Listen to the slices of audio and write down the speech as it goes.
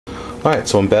Alright,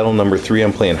 so in battle number 3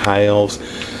 I'm playing High Elves,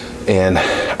 and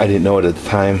I didn't know it at the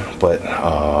time, but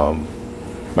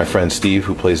my friend Steve,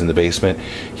 who plays in the basement,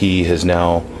 he has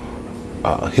now,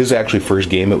 his actually first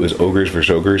game, it was Ogres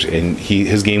versus Ogres, and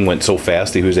his game went so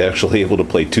fast he was actually able to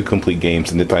play 2 complete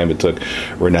games in the time it took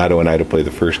Renato and I to play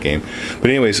the first game. But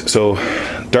anyways, so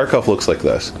Dark Elf looks like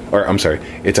this. Or, I'm sorry,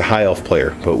 it's a High Elf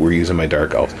player, but we're using my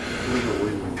Dark Elf.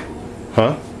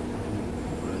 Huh?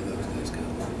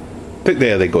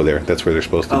 Yeah, they go there. That's where they're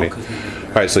supposed to be.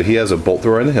 Alright, so he has a bolt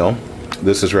thrower on the hill.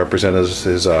 This is represented as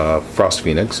his Frost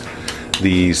Phoenix.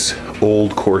 These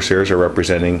old Corsairs are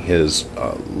representing his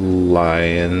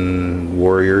Lion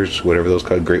Warriors, whatever those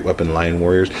called, Great Weapon Lion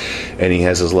Warriors. And he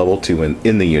has his level 2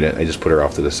 in the unit. I just put her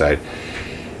off to the side.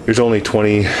 There's only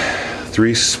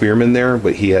 23 Spearmen there,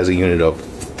 but he has a unit of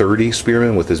 30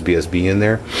 Spearmen with his BSB in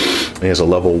there. And he has a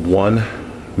level 1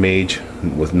 Mage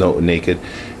with no naked.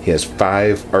 He has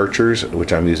 5 archers,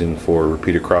 which I'm using for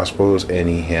repeated crossbows, and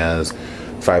he has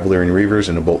 5 Lyrian Reavers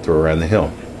and a bolt thrower around the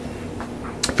hill.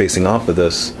 Facing off of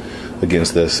this,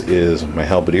 against this, is my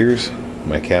Halberdiers,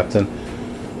 my Captain,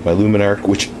 my Luminarch,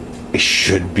 which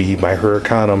should be my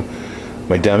Hurricanum,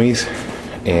 my Dummies,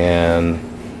 and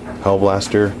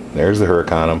Hellblaster. There's the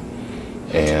Hurricanum,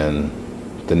 and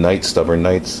the Knights, Stubborn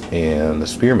Knights, and the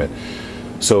Spearmen.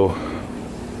 So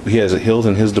he has a hill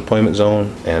in his deployment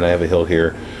zone, and I have a hill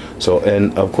here. So,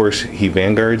 and of course he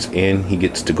vanguards and he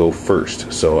gets to go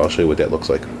first. So I'll show you what that looks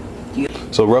like.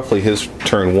 So roughly his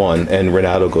turn 1, and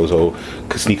Renato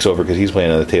sneaks over because he's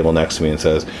playing on the table next to me and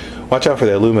says, "Watch out for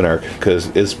that Luminarch because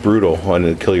it's brutal on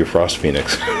to kill your Frost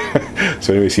Phoenix."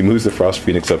 So anyways, he moves the Frost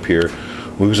Phoenix up here,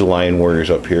 moves the Lion Warriors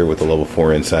up here with the level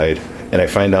 4 inside, and I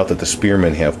find out that the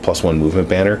Spearmen have +1 movement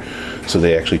banner, so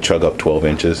they actually chug up 12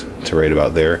 inches to right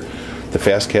about there. The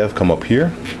Fast Cav come up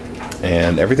here,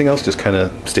 and everything else just kind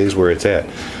of stays where it's at.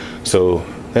 So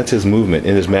that's his movement.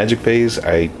 In his magic phase,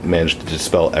 I managed to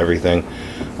dispel everything.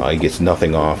 He gets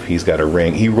nothing off. He's got a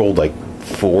ring. He rolled like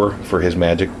 4 for his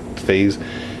magic phase,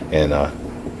 and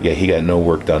yeah, he got no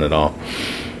work done at all.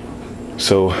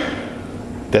 So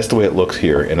that's the way it looks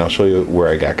here, and I'll show you where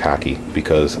I got cocky,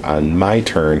 because on my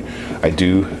turn, I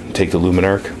do take the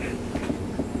Luminarch,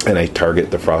 and I target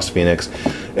the Frost Phoenix,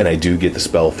 and I do get the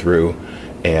spell through,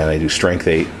 and I do strength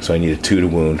 8, so I need a 2 to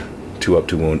wound, 2 up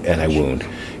to wound, and I wound.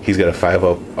 He's got a 5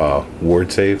 up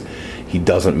ward save. He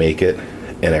doesn't make it,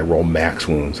 and I roll max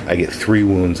wounds. I get 3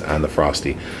 wounds on the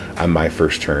Frosty on my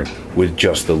first turn with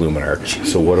just the Luminarch.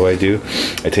 So what do?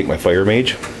 I take my Fire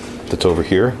Mage that's over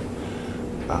here.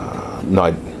 No,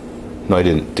 I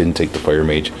didn't take the Fire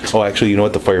Mage. Oh, actually, you know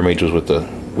what? The Fire Mage was with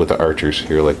the archers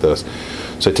here like this.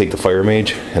 So I take the Fire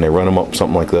Mage and I run him up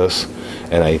something like this,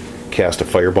 and I cast a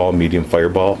fireball, medium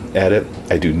fireball at it.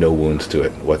 I do no wounds to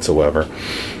it whatsoever.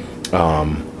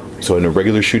 So in a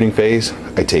regular shooting phase,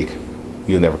 I take,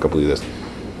 you'll never complete this,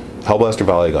 Hellblaster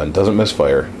Volley Gun, doesn't miss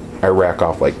fire. I rack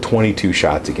off like 22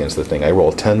 shots against the thing. I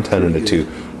roll 10, 10, and a 2,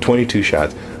 22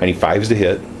 shots. I need 5s to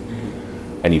hit.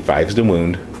 I need 5s to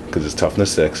wound, because it's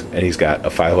toughness 6, and he's got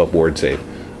a 5 up ward save.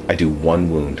 I do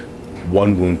 1 wound.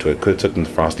 1 wound to it. Could have taken the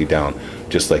Frosty down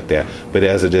just like that, but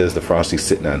as it is, the Frosty's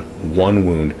sitting on 1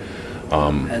 wound.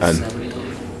 I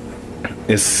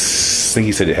think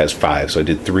he said it has 5, so I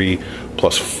did 3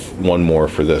 plus 1 more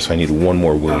for this. I need 1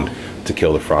 more wound to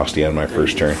kill the Frosty on my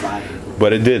first turn,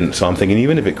 but it didn't. So I'm thinking,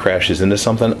 even if it crashes into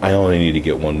something, I only need to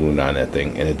get 1 wound on that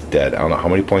thing, and it's dead. I don't know how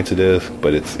many points it is,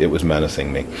 but it was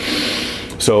menacing me.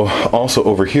 So also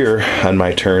over here on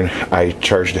my turn, I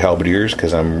charged the Halberdiers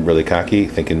because I'm really cocky,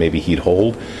 thinking maybe he'd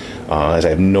hold. As I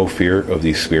have no fear of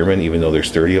these Spearmen, even though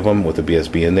there's 30 of them with the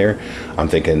BSB in there. I'm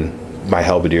thinking my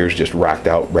Halberdiers just rocked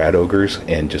out Rat Ogres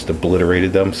and just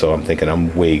obliterated them, so I'm thinking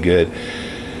I'm way good.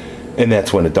 And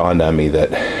that's when it dawned on me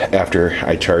that after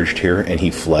I charged here and he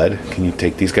fled, can you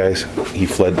take these guys? He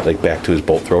fled like back to his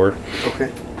bolt thrower.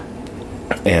 Okay.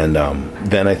 And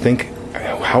then I think,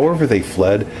 however they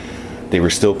fled, they were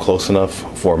still close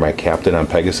enough for my Captain on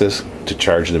Pegasus to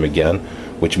charge them again,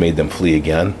 which made them flee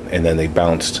again, and then they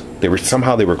bounced. They were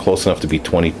close enough to be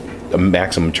 20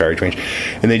 maximum charge range,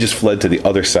 and they just fled to the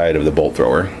other side of the bolt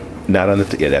thrower. Not on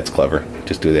the yeah, that's clever.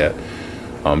 Just do that.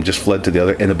 Just fled to the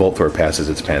other, and the bolt thrower passes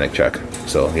its panic check.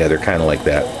 So yeah, they're kind of like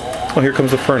that. Oh, here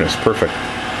comes the furnace. Perfect.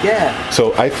 Yeah.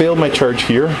 So I failed my charge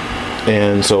here,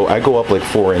 and so I go up like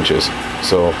 4 inches.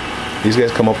 So these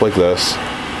guys come up like this,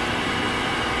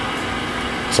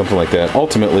 something like that.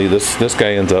 Ultimately, this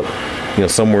guy ends up,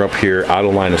 somewhere up here, out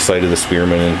of line of sight of the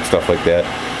Spearmen and stuff like that.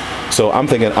 So I'm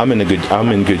thinking I'm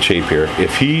in good shape here.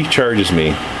 If he charges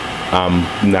me,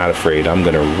 I'm not afraid. I'm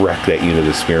gonna wreck that unit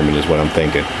of Spearmen is what I'm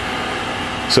thinking.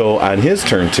 So on his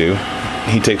turn 2,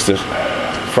 he takes the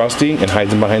Frosty and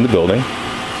hides him behind the building.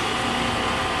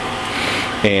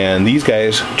 And these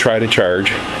guys try to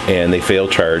charge, and they fail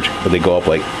charge, but they go up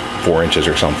like 4 inches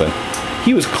or something.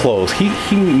 He was close. He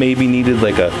maybe needed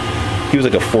like he was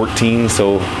like a 14,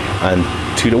 so on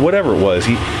 2 to whatever it was.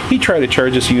 He tried to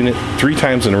charge this unit 3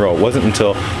 times in a row. It wasn't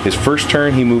until his first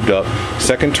turn he moved up.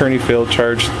 Second turn he failed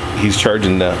charge. He's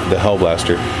charging the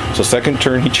Hellblaster. So second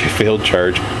turn he failed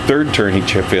charge. Third turn he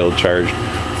failed charge.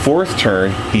 Fourth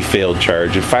turn he failed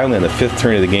charge, and finally on the 5th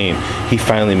turn of the game he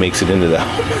finally makes it into the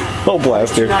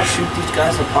Hellblaster. Did you not shoot these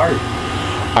guys apart?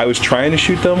 I was trying to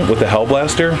shoot them with the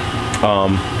Hellblaster,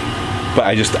 but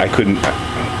I couldn't.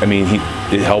 I mean,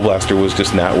 the Hellblaster was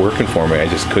just not working for me. I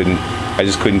just couldn't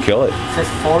kill it. For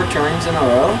 4 turns in a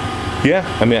row? Yeah,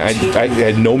 I mean, I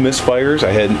had no misfires.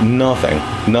 I had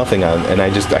nothing on, and I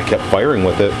kept firing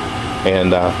with it,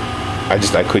 and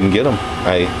I couldn't get him.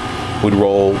 I would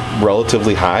roll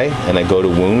relatively high, and I go to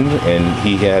wound, and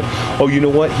he had, oh, you know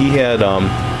what? He had,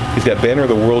 he's got Banner of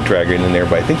the World Dragon in there,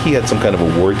 but I think he had some kind of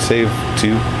a ward save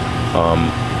too,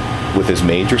 with his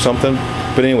mage or something.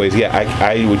 But anyways, yeah,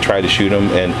 I would try to shoot him,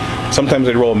 and sometimes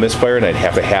I'd roll a misfire, and I'd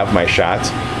have to have my shots,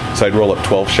 so I'd roll up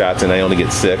 12 shots, and I only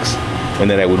get 6, and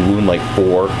then I would wound like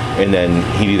 4, and then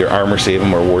he'd either armor save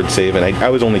him or ward save, and I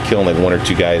was only killing like 1 or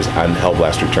 2 guys on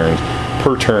Hellblaster turns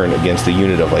per turn against a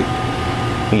unit of like,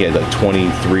 he had like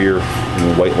 23 or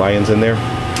white lions in there.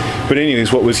 But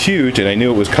anyways, what was huge, and I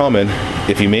knew it was coming,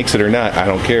 if he makes it or not, I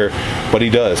don't care, but he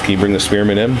does. Can you bring the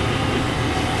spearman in?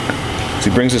 So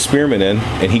he brings the spearman in,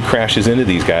 and he crashes into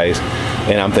these guys,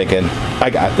 and I'm thinking, I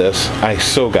got this. I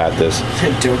so got this.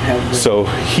 Don't have this. So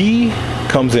he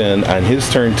comes in on his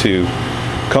turn 2,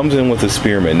 comes in with the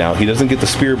spearman. Now, he doesn't get the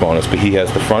spear bonus, but he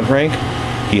has the front rank,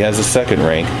 he has the second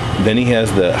rank, then he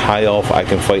has the high elf I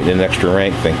can fight in an extra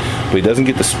rank thing, but he doesn't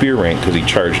get the spear rank because he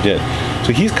charged in.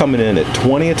 So he's coming in at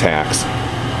 20 attacks.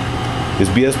 His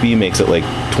BSB makes it like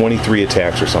 23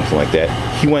 attacks or something like that.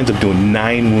 He winds up doing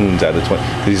 9 wounds out of 20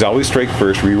 because he's always strike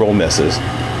first, reroll misses.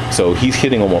 So he's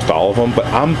hitting almost all of them, but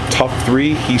I'm tough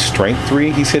 3, he's strength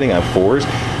 3, he's hitting on 4s.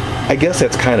 I guess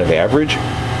that's kind of average,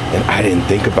 and I didn't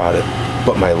think about it.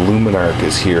 But my Luminarch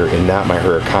is here and not my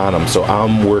Huracanum, so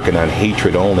I'm working on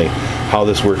hatred only. How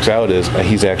this works out is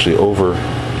he's actually over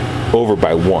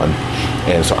by 1,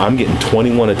 and so I'm getting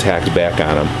 21 attacks back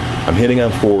on him. I'm hitting on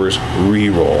 4s,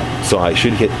 re-roll, so I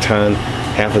should hit 10.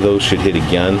 Half of those should hit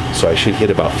again, so I should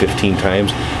hit about 15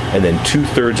 times, and then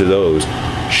 2/3 of those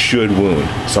should wound.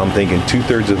 So I'm thinking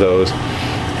 2/3 of those,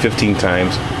 15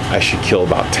 times, I should kill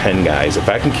about 10 guys. If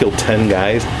I can kill 10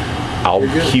 guys,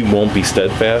 he won't be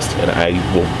steadfast, and I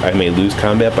may lose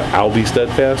combat, but I'll be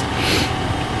steadfast.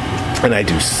 And I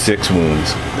do 6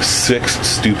 wounds, 6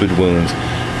 stupid wounds,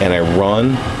 and I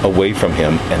run away from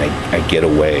him, and I get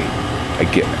away.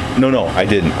 No, I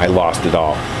didn't. I lost it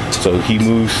all. So he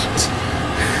moves.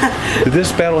 Did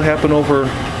this battle happen over?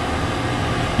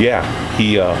 Yeah,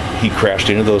 he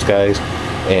crashed into those guys,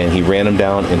 and he ran them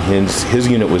down, and his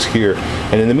unit was here.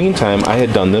 And in the meantime, I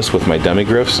had done this with my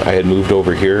demigryphs. I had moved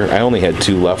over here. I only had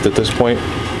 2 left at this point,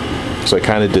 so I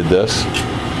kind of did this.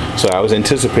 So I was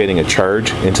anticipating a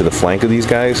charge into the flank of these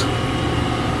guys,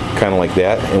 kind of like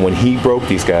that. And when he broke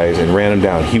these guys and ran them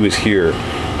down, he was here.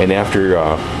 And after,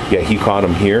 he caught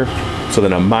him here. So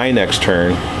then on my next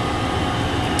turn,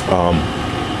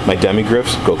 my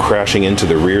demigryphs go crashing into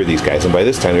the rear of these guys. And by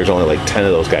this time, there's only like 10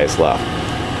 of those guys left.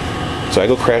 So I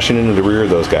go crashing into the rear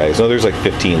of those guys. No, there's like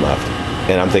 15 left.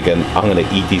 And I'm thinking, I'm going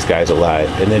to eat these guys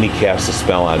alive. And then he casts a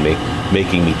spell on me,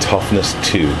 making me toughness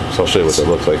 2. So I'll show you what that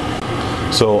looks like.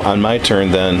 So on my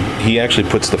turn then, he actually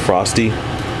puts the Frosty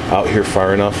out here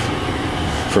far enough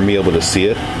for me able to see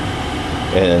it.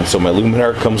 And so my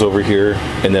Luminarch comes over here,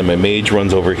 and then my Mage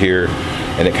runs over here,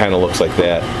 and it kind of looks like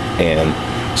that. And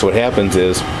so what happens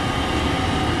is,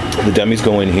 the dummies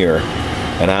go in here,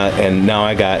 and now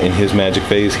I got, in his magic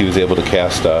phase, he was able to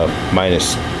cast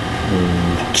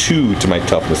 -2 to my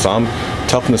toughness. So I'm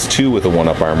toughness 2 with a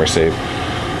 1-up armor save.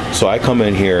 So I come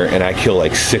in here, and I kill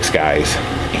like 6 guys.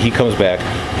 He comes back,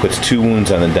 puts 2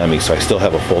 wounds on the demi, so I still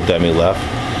have a full demi left.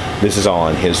 This is all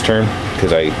on his turn,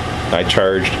 because I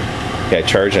charged. Yeah, I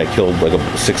charged and I killed like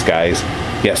 6 guys.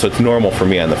 Yeah, so it's normal for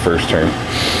me on the first turn.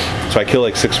 So I kill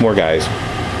like 6 more guys.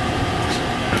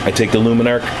 I take the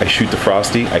Luminarch, I shoot the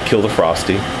Frosty, I kill the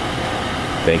Frosty.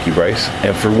 Thank you, Bryce.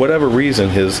 And for whatever reason,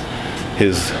 his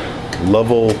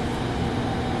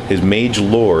Mage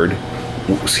Lord,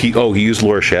 he used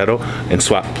Lore Shadow and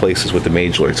swapped places with the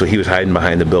Mage Lord. So he was hiding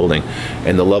behind the building,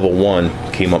 and the level 1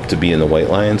 came up to be in the White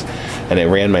Lions. And I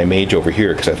ran my Mage over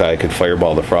here because I thought I could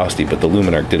fireball the Frosty, but the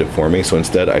Luminarch did it for me. So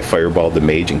instead, I fireballed the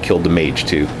Mage and killed the Mage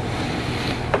too.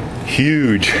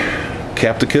 Huge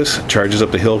Capticus charges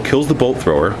up the hill, kills the bolt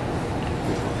thrower.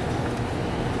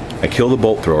 I kill the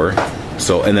bolt thrower.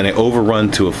 So, and then I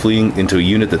overrun to into a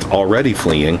unit that's already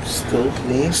fleeing. Still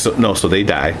fleeing? So they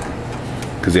die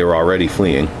because they were already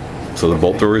fleeing. So the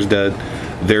bolt thrower is dead.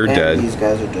 They're dead. These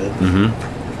guys are dead.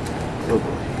 Mm-hmm. Oh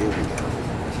boy, here we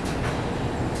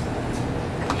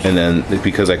go. And then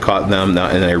because I caught them now,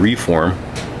 and I reform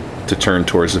to turn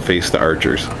towards the face of the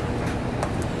archers,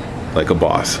 like a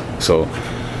boss. So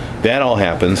that all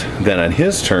happens. Then on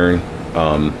his turn,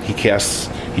 he tries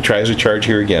to charge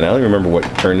here again. I don't even remember what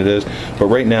turn it is, but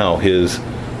right now his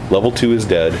level 2 is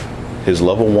dead. His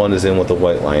level 1 is in with the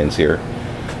white lions here.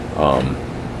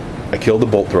 I killed the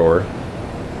bolt thrower.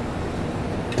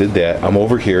 Did that. I'm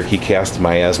over here. He cast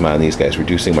miasma on these guys,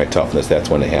 reducing my toughness. That's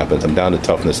when it happens. I'm down to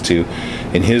toughness 2.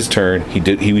 In his turn, he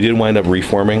did wind up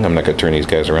reforming. I'm not going to turn these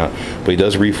guys around, but he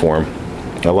does reform.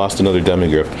 I lost another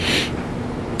demigryph.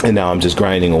 And now I'm just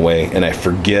grinding away, and I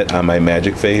forget on my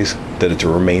magic phase that it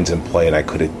remains in play, and I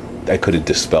could have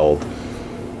dispelled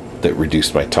that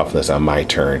reduced my toughness on my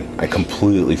turn. I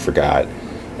completely forgot,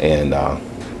 and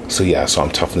so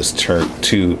I'm toughness turn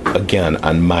 2 again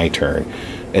on my turn,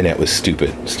 and that was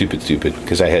stupid,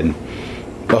 because I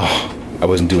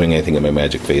wasn't doing anything in my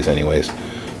magic phase anyways,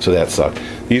 so that sucked.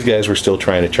 These guys were still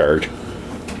trying to charge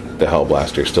the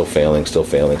Hellblaster, still failing.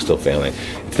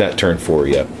 It's not turn 4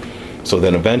 yet. So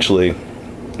then eventually,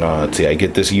 let's see, I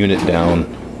get this unit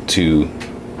down to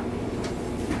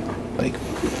like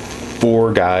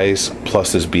 4 guys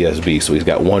plus his BSB. So he's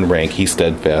got 1 rank, he's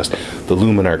steadfast. The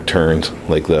Luminarch turns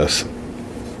like this.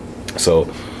 So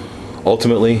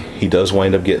ultimately, he does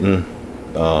wind up getting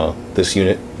this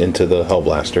unit into the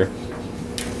Hellblaster.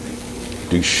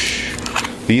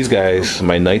 Doosh. These guys,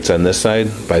 my knights on this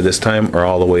side, by this time, are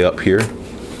all the way up here,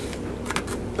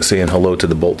 saying hello to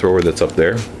the bolt thrower that's up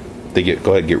there. Go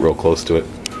ahead and get real close to it.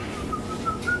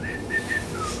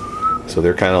 So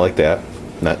they're kind of like that.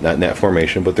 Not in that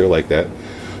formation, but they're like that.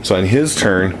 So on his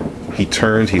turn,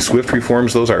 he swift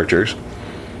reforms those archers.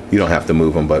 You don't have to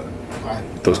move them, but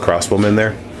those crossbowmen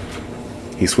there,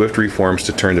 he swift reforms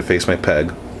to turn to face my peg.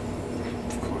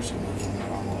 Of course,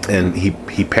 and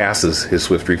he passes his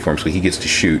swift reform, so he gets to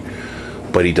shoot,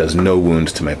 but he does no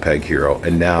wounds to my peg hero.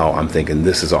 And now I'm thinking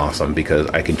this is awesome because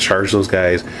I can charge those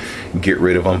guys, get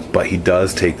rid of them, but he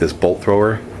does take this bolt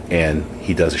thrower and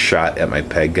he does a shot at my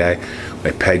peg guy.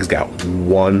 My peg's got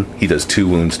 1, he does 2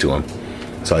 wounds to him.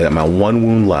 So I got my 1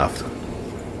 wound left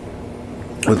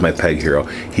with my peg hero.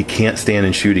 He can't stand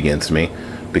and shoot against me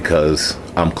because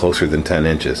I'm closer than 10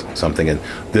 inches. So I'm thinking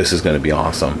this is going to be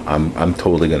awesome. I'm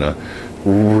totally going to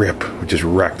just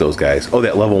wreck those guys. Oh,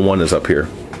 that level 1 is up here.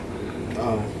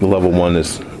 The level 1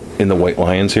 is in the White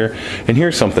Lions here. And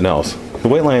here's something else. The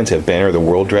White Lions have Banner of the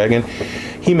World Dragon.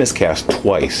 He miscast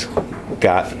twice.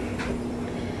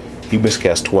 He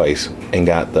miscast twice and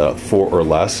got the 4 or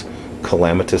less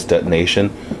Calamitous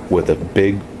Detonation with a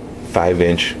big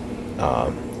 5-inch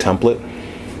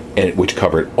template, which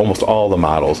covered almost all the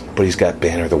models. But he's got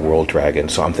Banner of the World Dragon.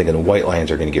 So I'm thinking the White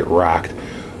Lions are going to get rocked.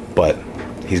 But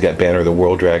he's got Banner of the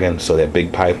World Dragon, so that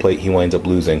big pie plate, he winds up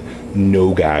losing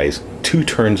no guys 2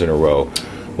 turns in a row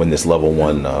when this level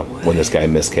 1, when this guy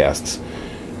miscasts.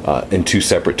 In 2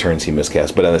 separate turns he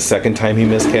miscasts. But on the second time he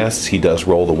miscasts, he does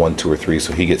roll the 1, 2, or 3,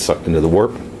 so he gets sucked into the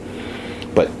warp.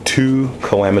 But 2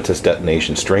 Calamitous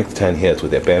Detonation, strength 10 hits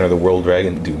with that Banner of the World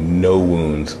Dragon do no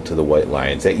wounds to the White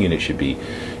Lions. That unit should be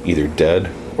either dead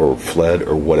or fled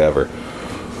or whatever.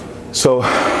 So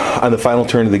on the final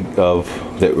turn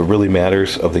that really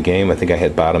matters of the game, I think I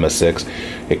had bottom of 6.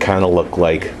 It kind of looked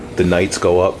like the knights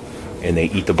go up and they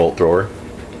eat the bolt thrower.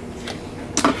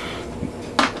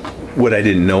 What I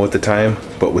didn't know at the time,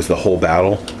 but was the whole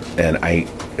battle, and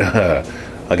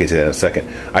I'll get to that in a second.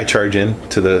 I charge in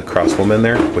to the crossbowmen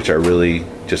there, which are really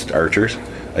just archers.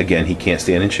 Again, he can't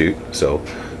stand and shoot, so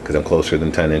because I'm closer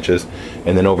than 10 inches.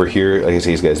 And then over here, like I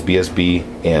say, he's got his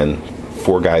BSB and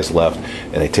 4 guys left,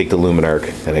 and I take the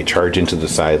Luminarch and I charge into the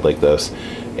side like this,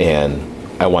 and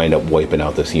I wind up wiping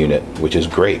out this unit, which is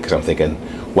great because I'm thinking,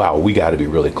 wow, we got to be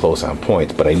really close on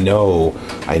points. But I know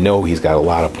he's got a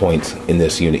lot of points in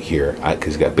this unit here because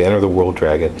he's got Banner of the World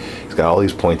Dragon. He's got all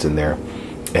these points in there,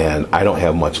 and I don't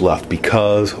have much left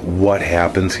because what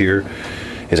happens here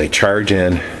is I charge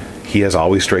in. He has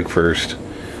always strike first,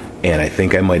 and I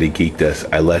think I might have geeked this.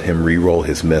 I let him re-roll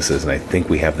his misses, and I think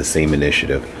we have the same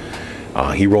initiative.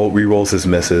 He re-rolls his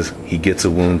misses. He gets a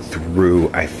wound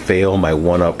through. I fail my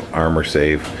 1-up armor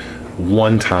save.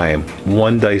 1 time,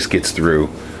 1 dice gets through,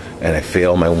 and I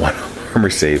fail my 1-up armor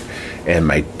save, and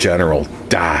my general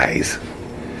dies.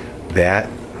 That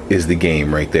is the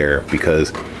game right there,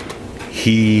 because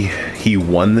he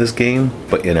won this game,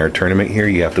 but in our tournament here,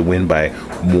 you have to win by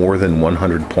more than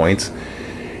 100 points,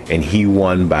 and he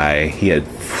won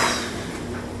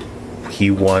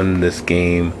this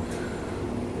game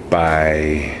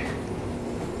by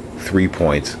 3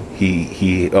 points.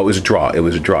 It was a draw. It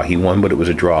was a draw. He won, but it was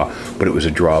a draw. But it was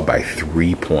a draw by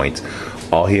 3 points.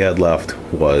 All he had left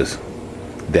was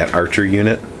that archer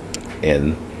unit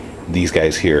and these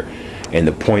guys here. And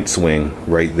the point swing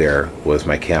right there was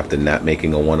my captain not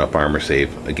making a 1-up armor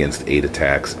save against 8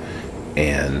 attacks,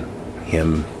 and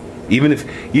him. Even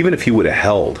if he would have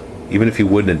held, even if he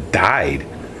wouldn't have died,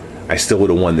 I still would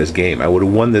have won this game. I would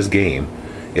have won this game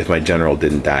if my general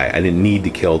didn't die. I didn't need to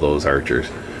kill those archers,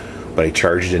 but I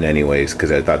charged in anyways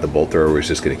because I thought the bolt thrower was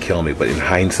just going to kill me. But in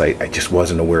hindsight, I just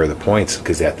wasn't aware of the points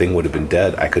because that thing would have been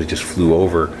dead. I could have just flew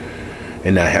over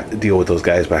and not have to deal with those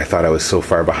guys, but I thought I was so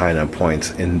far behind on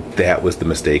points, and that was the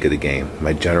mistake of the game.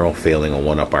 My general failing a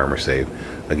 1-up armor save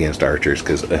against archers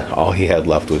because all he had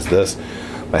left was this.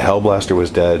 My Hellblaster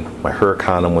was dead. My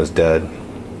Hurricanum was dead.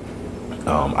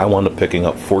 I wound up picking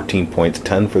up 14 points,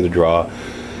 10 for the draw.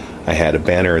 I had a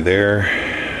banner there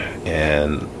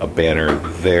and a banner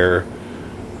there.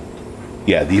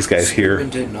 Yeah, these guys here.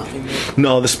 Did nothing there?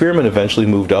 No, the Spearmen eventually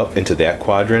moved up into that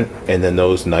quadrant, and then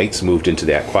those Knights moved into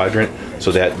that quadrant.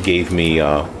 So that gave me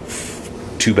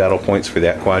 2 battle points for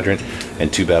that quadrant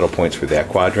and 2 battle points for that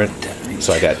quadrant.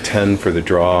 So I got 10 for the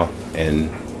draw and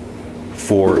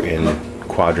 4 in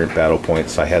quadrant battle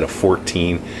points. So I had a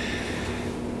 14.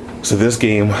 So this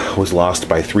game was lost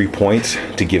by 3 points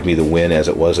to give me the win. As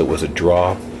it was a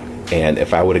draw. And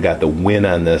if I would have got the win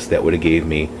on this, that would have gave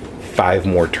me 5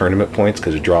 more tournament points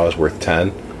because a draw is worth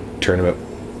 10. Tournament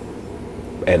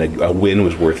and a win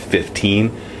was worth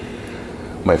 15.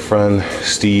 My friend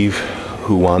Steve,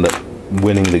 who wound up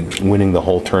winning the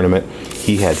whole tournament,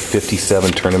 he had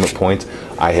 57 tournament points.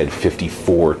 I had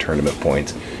 54 tournament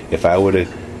points. If I would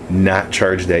have not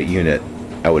charged that unit,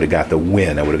 I would have got the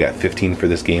win. I would have got 15 for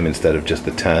this game instead of just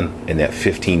the 10, and that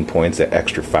 15 points, that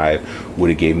extra 5,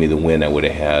 would have gave me the win. I would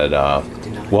have had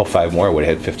 5 more. I would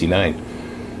have had 59.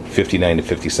 59 to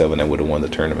 57, I would have won the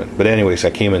tournament. But anyways, I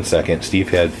came in second. Steve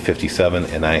had 57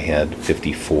 and I had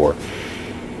 54.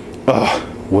 Oh,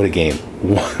 what a game.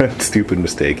 What a stupid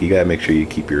mistake. You gotta make sure you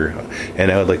keep your...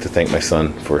 And I would like to thank my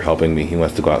son for helping me. He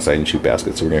wants to go outside and shoot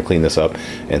baskets, so we're gonna clean this up.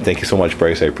 And thank you so much,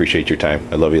 Bryce. I appreciate your time.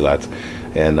 I love you lots.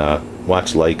 And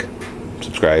watch, like,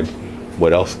 subscribe.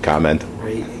 What else? Comment.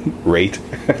 Rate. Rate.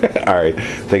 All right.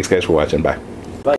 Thanks guys for watching. Bye.